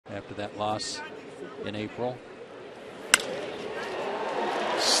after that loss in April.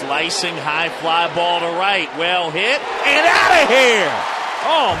 Slicing high fly ball to right. Well hit and out of here.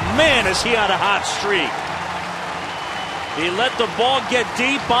 Oh, man, is he on a hot streak. He let the ball get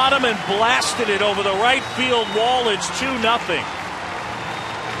deep on him and blasted it over the right field wall. It's 2-0.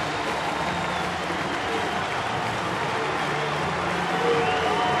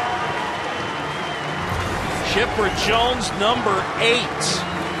 Chipper Jones, number 8.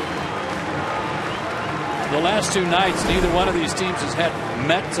 The last 2 nights, neither one of these teams has had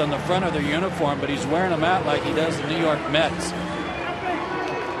Mets on the front of their uniform, but he's wearing them out like he does the New York Mets.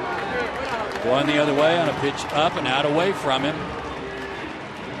 Going the other way on a pitch up and out away from him.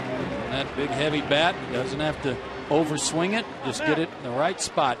 And that big heavy bat doesn't have to overswing it. Just get it in the right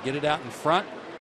spot. Get it out in front.